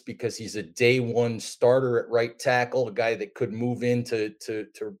tremendous because he's a day 1 starter at right tackle, a guy that could move into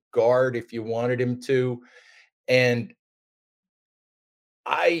to guard if you wanted him to. And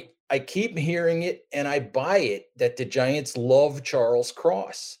I keep hearing it and I buy it that the Giants love Charles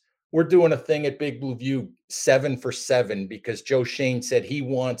Cross. We're doing a thing at Big Blue View 7 for 7 because Joe Shane said he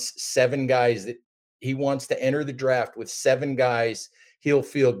wants 7 guys that he wants to enter the draft with 7 guys he'll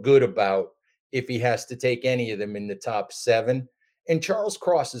feel good about if he has to take any of them in the top 7. And Charles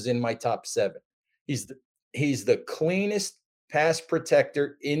Cross is in my top 7. He's the cleanest pass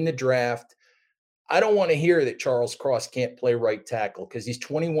protector in the draft. I don't want to hear that Charles Cross can't play right tackle because he's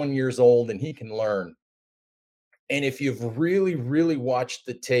 21 years old and he can learn. And if you've really, really watched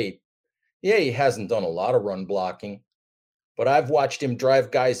the tape, he hasn't done a lot of run blocking, but I've watched him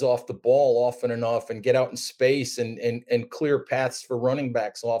drive guys off the ball often enough and get out in space and clear paths for running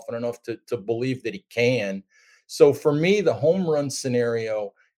backs often enough to believe that he can. So for me, the home run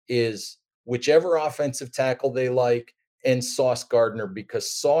scenario is whichever offensive tackle they like and Sauce Gardner, because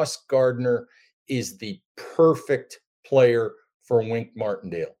Sauce Gardner is the perfect player for Wink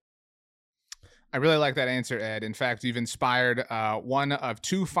Martindale. I really like that answer, Ed. In fact, you've inspired one of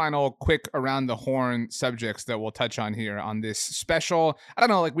 2 final quick around the horn subjects that we'll touch on here on this special. I don't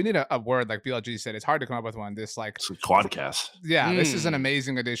know, we need a word, like BLG said. It's hard to come up with one. This quadcast. Yeah, This is an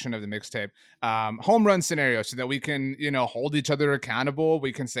amazing edition of the mixtape. Home run scenario so that we can, hold each other accountable.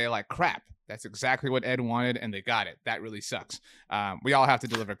 We can say crap. That's exactly what Ed wanted, and they got it. That really sucks. We all have to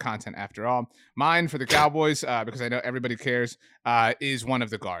deliver content after all. Mine for the Cowboys, because I know everybody cares, is one of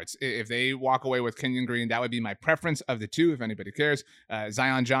the guards. If they walk away with Kenyon Green, that would be my preference of the 2, if anybody cares.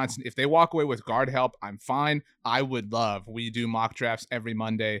 Zion Johnson, if they walk away with guard help, I'm fine. I would love. We do mock drafts every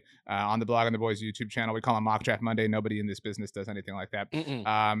Monday on the Blog on the Boys YouTube channel. We call them Mock Draft Monday. Nobody in this business does anything like that.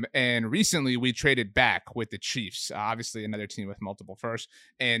 And recently we traded back with the Chiefs, obviously another team with multiple firsts,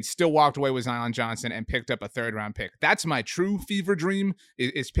 and still walked away with Zion Johnson and picked up a 3rd round pick. That's my true fever dream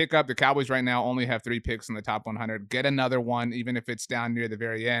is pick up. The Cowboys right now only have 3 picks in the top 100. Get another one, even if it's down near the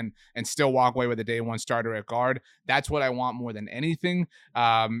very end, and still walk away with a day 1 starter at guard. That's what I want more than anything.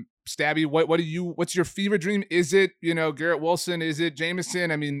 Stabby, what's your fever dream? Is it, Garrett Wilson? Is it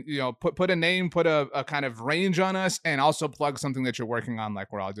Jameson? I mean, put a name, put a kind of range on us, and also plug something that you're working on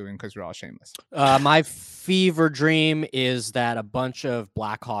like we're all doing because we're all shameless. My fever dream is that a bunch of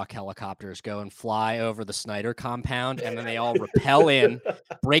Black Hawk helicopters go and fly over the Snyder compound, and then they all rappel in,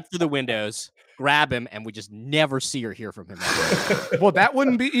 break through the windows, grab him, and we just never see or hear from him ever. Well, that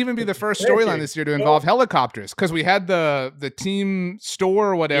wouldn't even be the first storyline this year to involve helicopters, because we had the team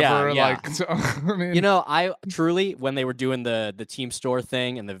store or whatever. Yeah. Like, so, I mean, I truly, when they were doing the team store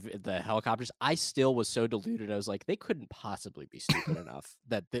thing and the helicopters, I still was so deluded. I was like, they couldn't possibly be stupid enough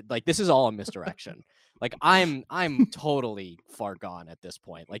that like this is all a misdirection. Like I'm totally far gone at this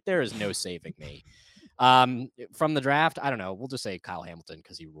point. Like there is no saving me. From the draft, I don't know. We'll just say Kyle Hamilton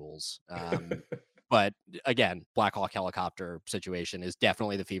because he rules. But again, Black Hawk helicopter situation is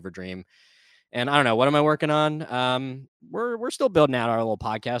definitely the fever dream. And I don't know, what am I working on? We're still building out our little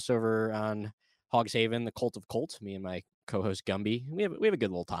podcast over on Hogs Haven, the Cult of Colt. Me and my co-host Gumby. We have a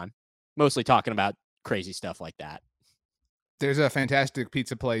good little time, mostly talking about crazy stuff like that. There's a fantastic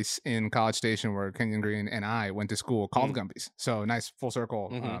pizza place in College Station where Kenyon Green and I went to school called Gumby's. So nice full circle,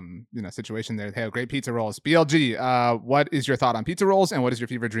 situation there. They have great pizza rolls. BLG, what is your thought on pizza rolls, and what is your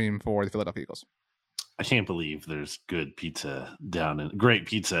fever dream for the Philadelphia Eagles? I can't believe there's great pizza down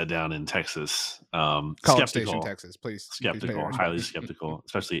in Texas. College Station, Texas, please. Skeptical, highly skeptical,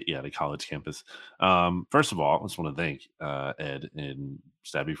 especially the college campus. First of all, I just want to thank Ed and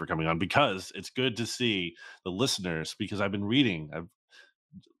Stabby for coming on, because it's good to see the listeners, because I've been reading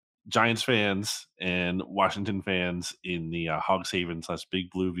Giants fans and Washington fans in the Hogs Haven / Big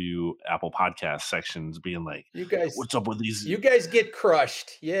Blue View Apple podcast sections being like, you guys, what's up with these? You guys get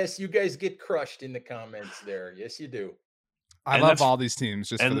crushed. Yes, you guys get crushed in the comments there. Yes, you do. I love all these teams,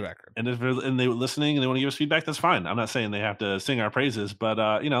 just for the record. And if they're listening and they want to give us feedback, that's fine. I'm not saying they have to sing our praises, but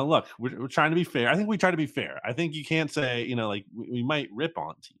look, we're trying to be fair. I think we try to be fair. I think you can't say, like we might rip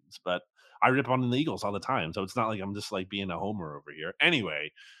on teams, but I rip on the Eagles all the time. So it's not like I'm just like being a homer over here.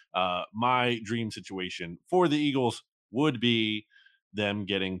 Anyway, my dream situation for the Eagles would be them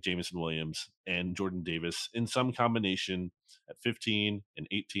getting Jameson Williams and Jordan Davis in some combination at 15 and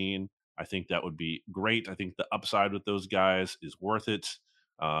 18. I think that would be great. I think the upside with those guys is worth it.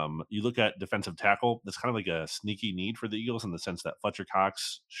 You look at defensive tackle, that's kind of like a sneaky need for the Eagles in the sense that Fletcher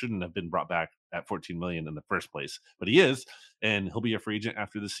Cox shouldn't have been brought back at $14 million in the first place, but he is, and he'll be a free agent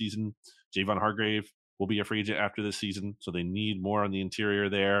after the season. Javon Hargrave will be a free agent after this season, so they need more on the interior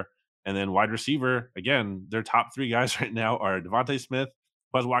there. And then wide receiver, again, their top three guys right now are Devontae Smith,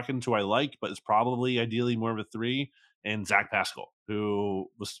 Quez Watkins, who I like, but is probably ideally more of a 3, and Zach Pascal, who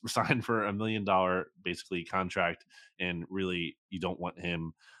was signed for $1 million basically contract, and really you don't want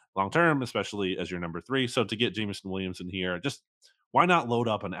him long term, especially as your number 3. So to get Jameson Williams in here, just why not load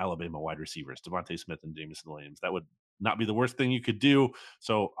up on Alabama wide receivers, Devontae Smith and Jameson Williams? That would not be the worst thing you could do.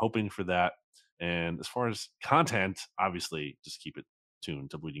 So hoping for that. And as far as content, obviously just keep it tuned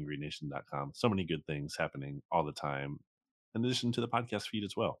to bleedinggreennation.com. So many good things happening all the time, in addition to the podcast feed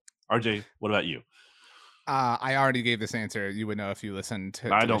as well. RJ, what about you? I already gave this answer. You would know if you listened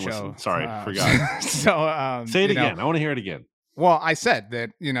to I the don't show. listen. Sorry, forgot. So say it again. I want to hear it again. Well, I said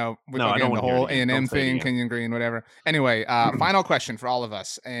that, with I don't the whole A&M thing, again. Kenyon Green, whatever. Anyway, final question for all of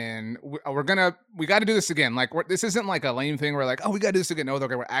us. And we got to do this again. Like, this isn't like a lame thing where like, oh, we got to do this again. No,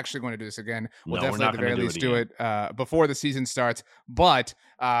 okay, we're actually going to do this again. We'll definitely at the very least do it before the season starts. But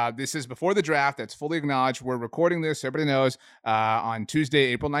this is before the draft. That's fully acknowledged. We're recording this, everybody knows, on Tuesday,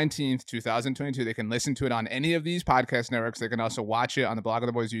 April 19th, 2022. They can listen to it on any of these podcast networks. They can also watch it on the Blog of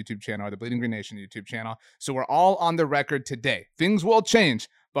the Boys YouTube channel or the Bleeding Green Nation YouTube channel. So we're all on the record today. Things will change,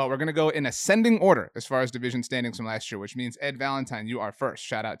 but we're going to go in ascending order as far as division standings from last year, which means Ed Valentine, you are first.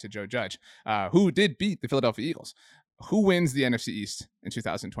 Shout out to Joe Judge, who did beat the Philadelphia Eagles. Who wins the NFC East in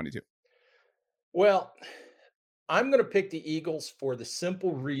 2022? Well, I'm going to pick the Eagles for the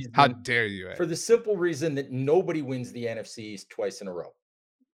simple reason. How dare you, Ed? For the simple reason that nobody wins the NFC East twice in a row.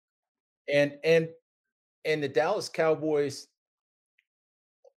 And the Dallas Cowboys,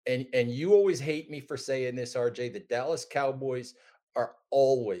 and you always hate me for saying this, RJ, the Dallas Cowboys are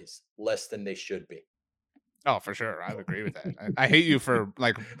always less than they should be. Oh, for sure. I would agree with that. I hate you for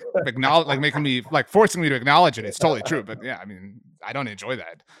making me forcing me to acknowledge it. It's totally true. But yeah, I mean, I don't enjoy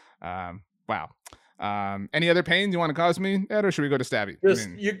that. Wow. Any other pain you want to cause me, Ed, or should we go to Stabby?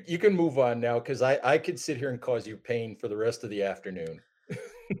 You can move on now, because I could sit here and cause you pain for the rest of the afternoon.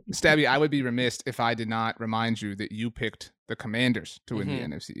 Stabby, I would be remiss if I did not remind you that you picked the Commanders to win the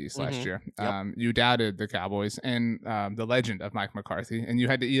NFC East last year. Yep. You doubted the Cowboys and the legend of Mike McCarthy, and you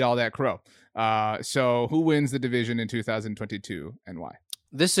had to eat all that crow. So who wins the division in 2022 and why?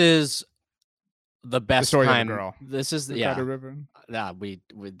 This is the best story time. Of a girl. This is Ricardo River.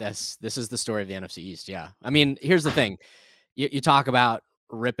 This is the story of the NFC East. Yeah, I mean, here's the thing: you talk about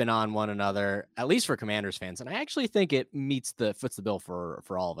ripping on one another, at least for Commanders fans, and I actually think it foots the bill for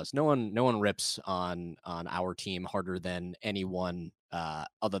all of us. No one rips on our team harder than anyone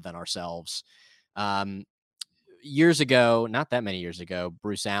other than ourselves. Years ago, not that many years ago,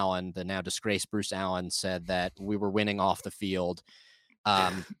 Bruce Allen, the now disgraced Bruce Allen, said that we were winning off the field.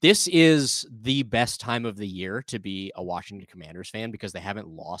 This is the best time of the year to be a Washington Commanders fan because they haven't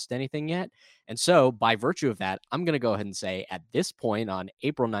lost anything yet. And so by virtue of that, I'm going to go ahead and say at this point on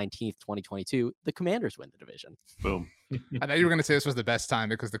April 19th, 2022, the Commanders win the division. Boom. I thought you were going to say this was the best time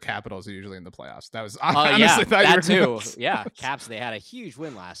because the Capitals are usually in the playoffs. That was honestly that too. Yeah, Caps. They had a huge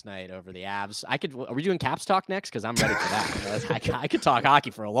win last night over the Avs. Are we doing Caps talk next? Because I'm ready for that. I could talk hockey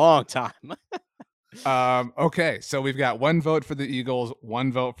for a long time. Okay, so we've got one vote for the Eagles,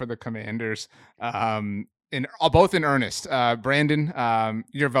 one vote for the Commanders. Both in earnest. Brandon,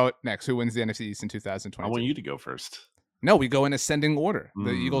 your vote next. Who wins the NFC East in 2022? I want you to go first. No, we go in ascending order.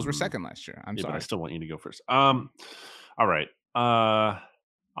 The Eagles were second last year. I'm sorry. But I still want you to go first. All right.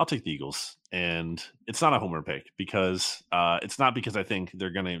 I'll take the Eagles, and it's not a homer pick because it's not because I think they're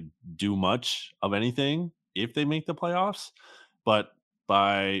going to do much of anything if they make the playoffs, but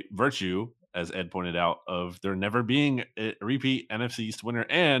by virtue, as Ed pointed out, of there never being a repeat NFC East winner.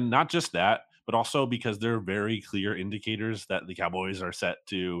 And not just that, but also because there are very clear indicators that the Cowboys are set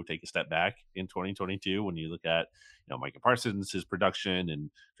to take a step back in 2022. When you look at, Micah Parsons, his production, and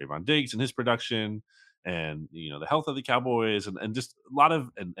Trayvon Diggs and his production, and, the health of the Cowboys, and just a lot of,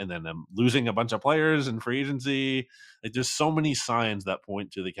 and then them losing a bunch of players in free agency. Like, there's so many signs that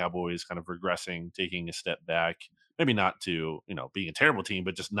point to the Cowboys kind of regressing, taking a step back. Maybe not to, being a terrible team,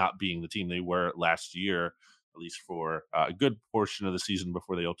 but just not being the team they were last year, at least for a good portion of the season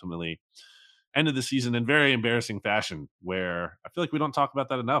before they ultimately ended the season in very embarrassing fashion, where I feel like we don't talk about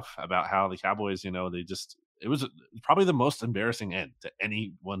that enough, about how the Cowboys, it was probably the most embarrassing end to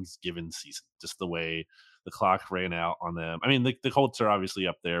anyone's given season, just the way the clock ran out on them. I mean, the Colts are obviously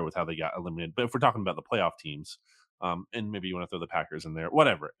up there with how they got eliminated, but if we're talking about the playoff teams, and maybe you want to throw the Packers in there,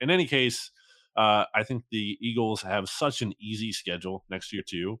 whatever. In any case, I think the Eagles have such an easy schedule next year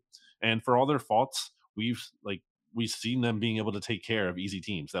too, and for all their faults, we've seen them being able to take care of easy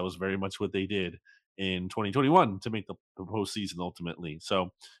teams. That was very much what they did in 2021 to make the postseason ultimately.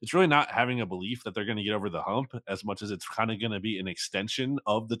 So it's really not having a belief that they're going to get over the hump as much as it's kind of going to be an extension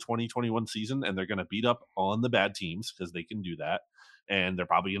of the 2021 season, and they're going to beat up on the bad teams because they can do that, and they're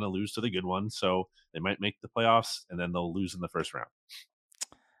probably going to lose to the good ones. So they might make the playoffs, and then they'll lose in the first round.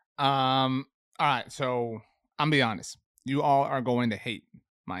 All right, so I'm be honest. You all are going to hate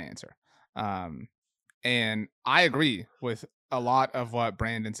my answer. And I agree with a lot of what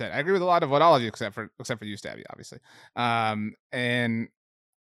Brandon said. I agree with a lot of what all of you, except for you, Stabby, obviously. And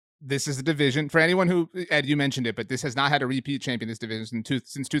this is a division for anyone who, Ed, you mentioned it, but this has not had a repeat champion this division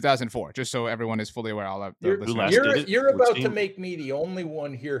since 2004. Just so everyone is fully aware. All of you're about to make me the only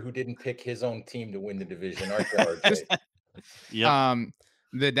one here who didn't pick his own team to win the division. Yeah.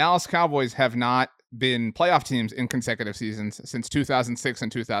 The Dallas Cowboys have not been playoff teams in consecutive seasons since 2006 and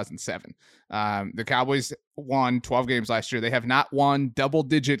 2007. The Cowboys won 12 games last year. They have not won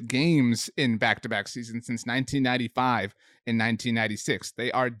double-digit games in back-to-back seasons since 1995 and 1996.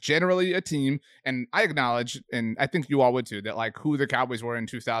 They are generally a team, and I acknowledge, and I think you all would too, that like who the Cowboys were in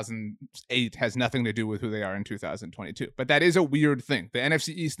 2008 has nothing to do with who they are in 2022. But that is a weird thing. The NFC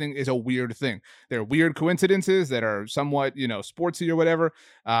East thing is a weird thing. There are weird coincidences that are somewhat, sportsy or whatever.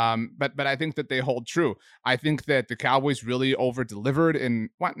 But I think that they hold true. I think that the Cowboys really over-delivered and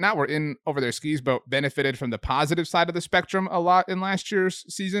not were in over their skis, but benefited from the positive side of the spectrum a lot in last year's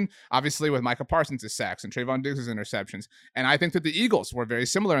season. Obviously with Micah Parsons' sacks and Trayvon Diggs' interceptions. And I think that the Eagles were very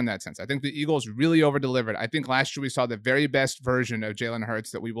similar in that sense. I think the Eagles really over-delivered. I think last year we saw the very best version of Jalen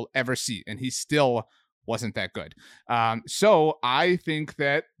Hurts that we will ever see, and he still wasn't that good. So I think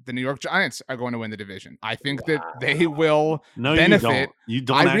that the New York Giants are going to win the division. I think that they will benefit. You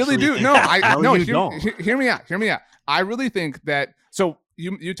don't. I really do. No, hear me out. I really think that. So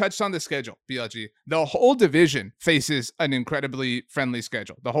you touched on the schedule, BLG. The whole division faces an incredibly friendly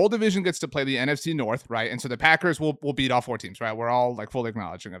schedule. The whole division gets to play the NFC North, right? And so the Packers will beat all four teams, right? We're all like fully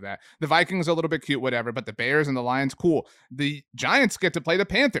acknowledging of that. The Vikings are a little bit cute, whatever, but the Bears and the Lions, cool. The Giants get to play the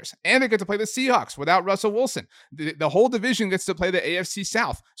Panthers, and they get to play the Seahawks without Russell Wilson. The whole division gets to play the AFC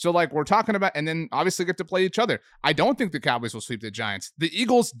South. So like we're talking about, and then obviously get to play each other. I don't think the Cowboys will sweep the Giants. The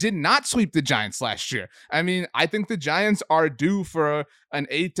Eagles did not sweep the Giants last year. I mean, I think the Giants are due for an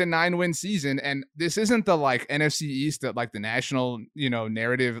 8 to 9 win season. And this isn't the like NFC East that like the national,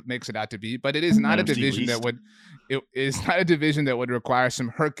 narrative makes it out to be, but it is not a division that would, it is not a division that would require some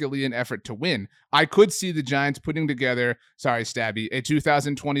Herculean effort to win. I could see the Giants putting together, sorry, Stabby, a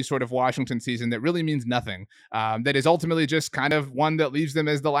 2020 sort of Washington season that really means nothing. That is ultimately just kind of one that leaves them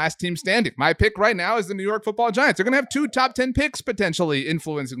as the last team standing. My pick right now is the New York Football Giants. They're going to have 2 top 10 picks potentially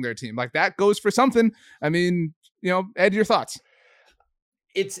influencing their team. Like that goes for something. I mean, Ed, your thoughts?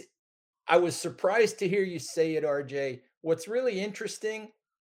 I was surprised to hear you say it, RJ. What's really interesting,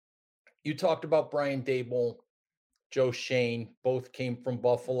 you talked about Brian Daboll, Joe Shane, both came from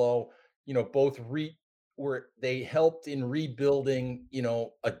Buffalo, both where they helped in rebuilding,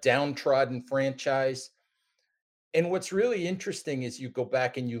 a downtrodden franchise. And what's really interesting is you go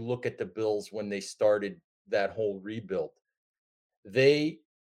back and you look at the Bills when they started that whole rebuild. They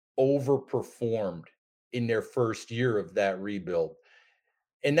overperformed in their first year of that rebuild.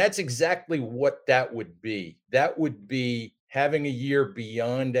 And that's exactly what that would be. That would be having a year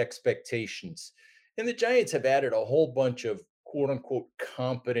beyond expectations. And the Giants have added a whole bunch of quote unquote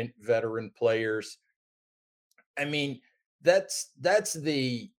competent veteran players. I mean, that's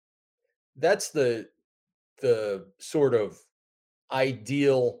the sort of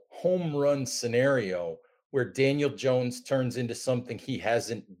ideal home run scenario where Daniel Jones turns into something he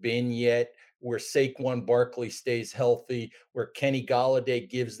hasn't been yet, where Saquon Barkley stays healthy, where Kenny Golladay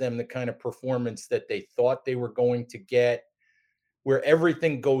gives them the kind of performance that they thought they were going to get, where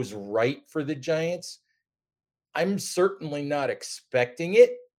everything goes right for the Giants. I'm certainly not expecting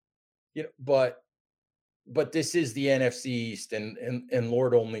it, but this is the NFC East, and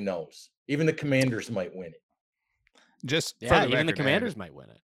Lord only knows. Even the Commanders might win it. Even the Commanders might win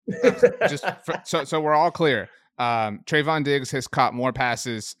it. So we're all clear. Trayvon Diggs has caught more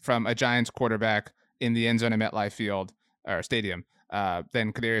passes from a Giants quarterback in the end zone at MetLife Field or Stadium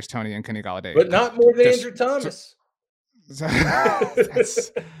than Kadarius Toney and Kenny Golladay. But not more than Andrew Thomas.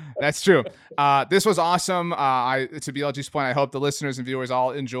 That's true. This was awesome. To BLG's point, I hope the listeners and viewers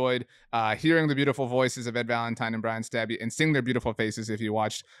all enjoyed hearing the beautiful voices of Ed Valentine and Brian Stabby and seeing their beautiful faces if you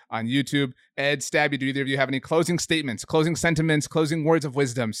watched on YouTube. Ed, Stabby, do either of you have any closing statements, closing sentiments, closing words of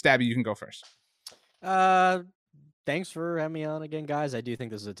wisdom? Stabby, you can go first. Thanks for having me on again, guys. I do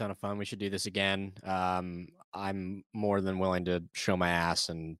think this is a ton of fun. We should do this again. I'm more than willing to show my ass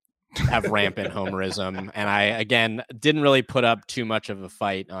and have rampant homerism. And I, again, didn't really put up too much of a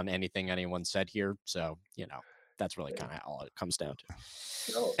fight on anything anyone said here. So, that's really kind of all it comes down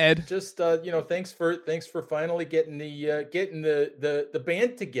to. Ed, just thanks for finally getting the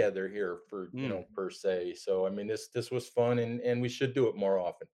band together here for per se. So I mean this was fun and we should do it more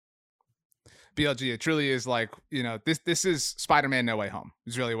often. BLG, it truly is like, this is Spider-Man No Way Home.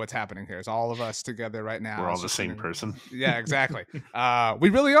 Is really what's happening here. It's all of us together right now. We're all the same person. Yeah, exactly. We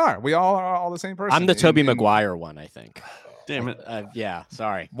really are. We all are all the same person. I'm the Tobey Maguire one, I think. Damn it. Yeah,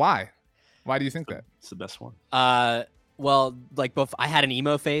 sorry. Why do you think that? It's the best one. Well, like both, I had an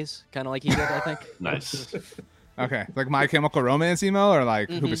emo phase, kind of like he did, I think. Nice. Okay, like My Chemical Romance emo or like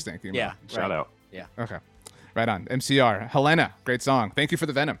Hoobastank emo? Yeah, shout out. Yeah. Okay. Right on. MCR. Helena, great song. Thank you for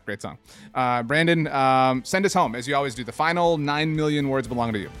the Venom. Great song. Brandon, send us home, as you always do. The final 9 million words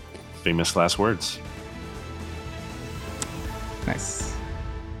belong to you. Famous last words. Nice.